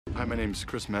Hi, my name's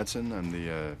Chris Metzen. I'm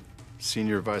the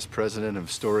Senior Vice President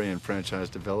of Story and Franchise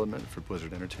Development for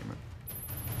Blizzard Entertainment.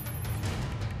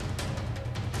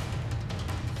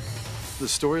 The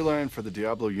storyline for the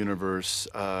Diablo universe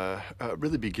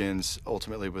really begins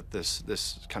ultimately with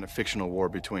this kind of fictional war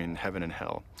between heaven and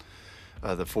hell.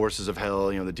 The forces of hell,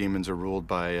 the demons are ruled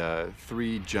by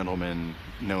three gentlemen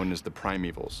known as the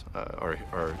Primevals.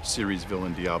 Our series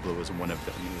villain Diablo was one of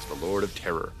them. He was the Lord of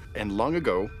Terror. And long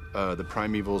ago, the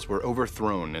Primevals were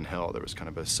overthrown in hell. There was kind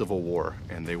of a civil war,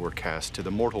 and they were cast to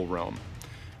the mortal realm,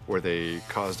 where they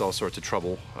caused all sorts of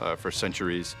trouble for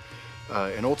centuries.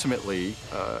 And ultimately,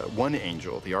 one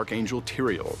angel, the Archangel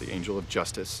Tyrael, the angel of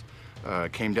justice,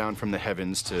 came down from the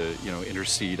heavens to,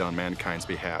 intercede on mankind's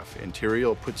behalf. And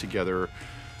Tyrael put together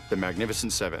the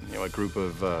Magnificent Seven, a group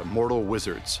of mortal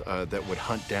wizards that would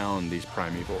hunt down these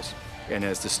primevals. And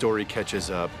as the story catches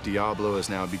up, Diablo is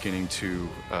now beginning to,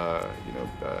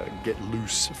 get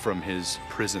loose from his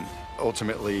prison.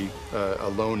 Ultimately, a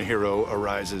lone hero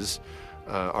arises,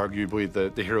 arguably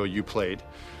the hero you played,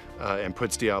 and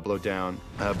puts Diablo down.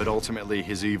 But ultimately,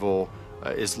 his evil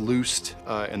is loosed,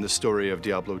 and the story of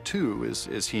Diablo 2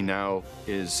 is he now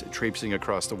is traipsing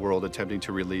across the world attempting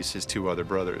to release his two other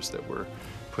brothers that were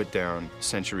put down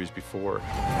centuries before.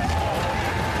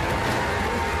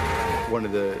 One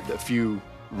of the few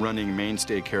running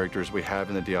mainstay characters we have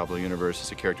in the Diablo universe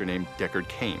is a character named Deckard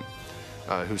Cain,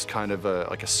 who's kind of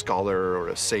like a scholar or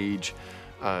a sage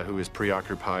who is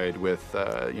preoccupied with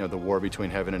the war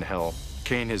between heaven and hell.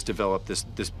 Cain has developed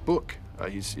this book.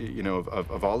 He's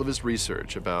of all of his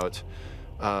research about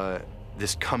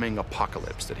this coming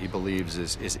apocalypse that he believes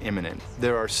is imminent.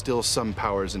 There are still some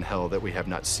powers in hell that we have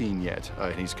not seen yet,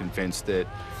 and he's convinced that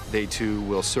they too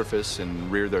will surface and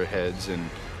rear their heads, and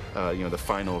the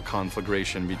final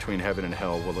conflagration between heaven and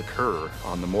hell will occur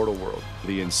on the mortal world.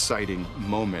 The inciting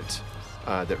moment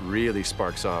that really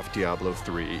sparks off Diablo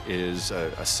 3 is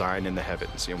a sign in the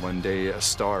heavens. One day a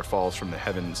star falls from the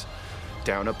heavens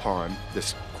down upon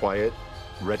this quiet,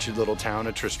 wretched little town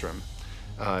of Tristram,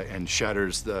 and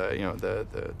shatters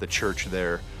the church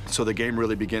there. So the game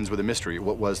really begins with a mystery.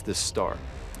 What was this star,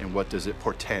 and what does it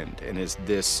portend? And is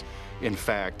this, in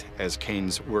fact, as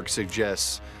Cain's work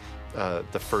suggests,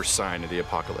 the first sign of the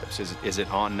apocalypse? Is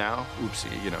it on now?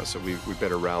 Oopsie, so we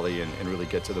better rally and really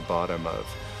get to the bottom of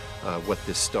what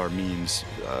this star means,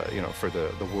 for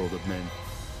the world of men.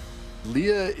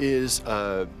 Leah is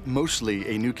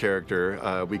mostly a new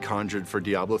character we conjured for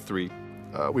Diablo 3.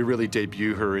 We really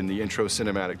debut her in the intro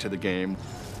cinematic to the game.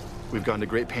 We've gone to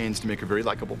great pains to make her very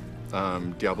likable.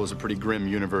 Diablo's a pretty grim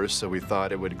universe, so we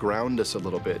thought it would ground us a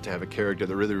little bit to have a character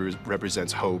that really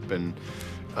represents hope and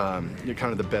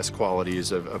kind of the best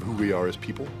qualities of who we are as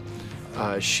people.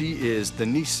 She is the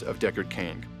niece of Deckard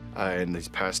Cain. In these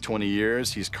past 20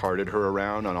 years, he's carted her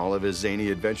around on all of his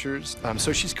zany adventures.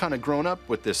 So she's kind of grown up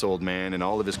with this old man and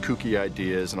all of his kooky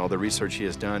ideas and all the research he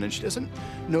has done, and she doesn't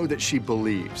know that she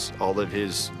believes all of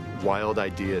his wild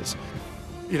ideas.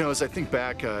 As I think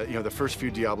back, the first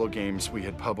few Diablo games we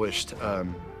had published,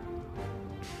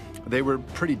 they were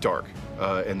pretty dark,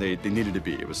 and they needed to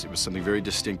be. It was something very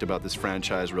distinct about this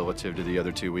franchise relative to the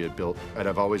other two we had built. And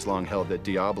I've always long held that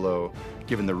Diablo,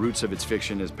 given the roots of its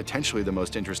fiction, is potentially the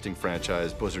most interesting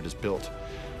franchise Blizzard has built.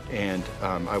 And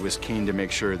I was keen to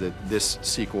make sure that this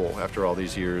sequel, after all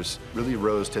these years, really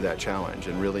rose to that challenge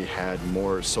and really had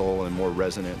more soul and more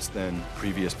resonance than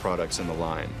previous products in the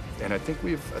line. And I think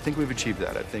we've achieved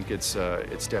that. I think it's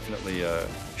definitely a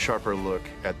sharper look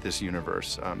at this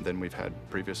universe than we've had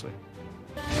previously.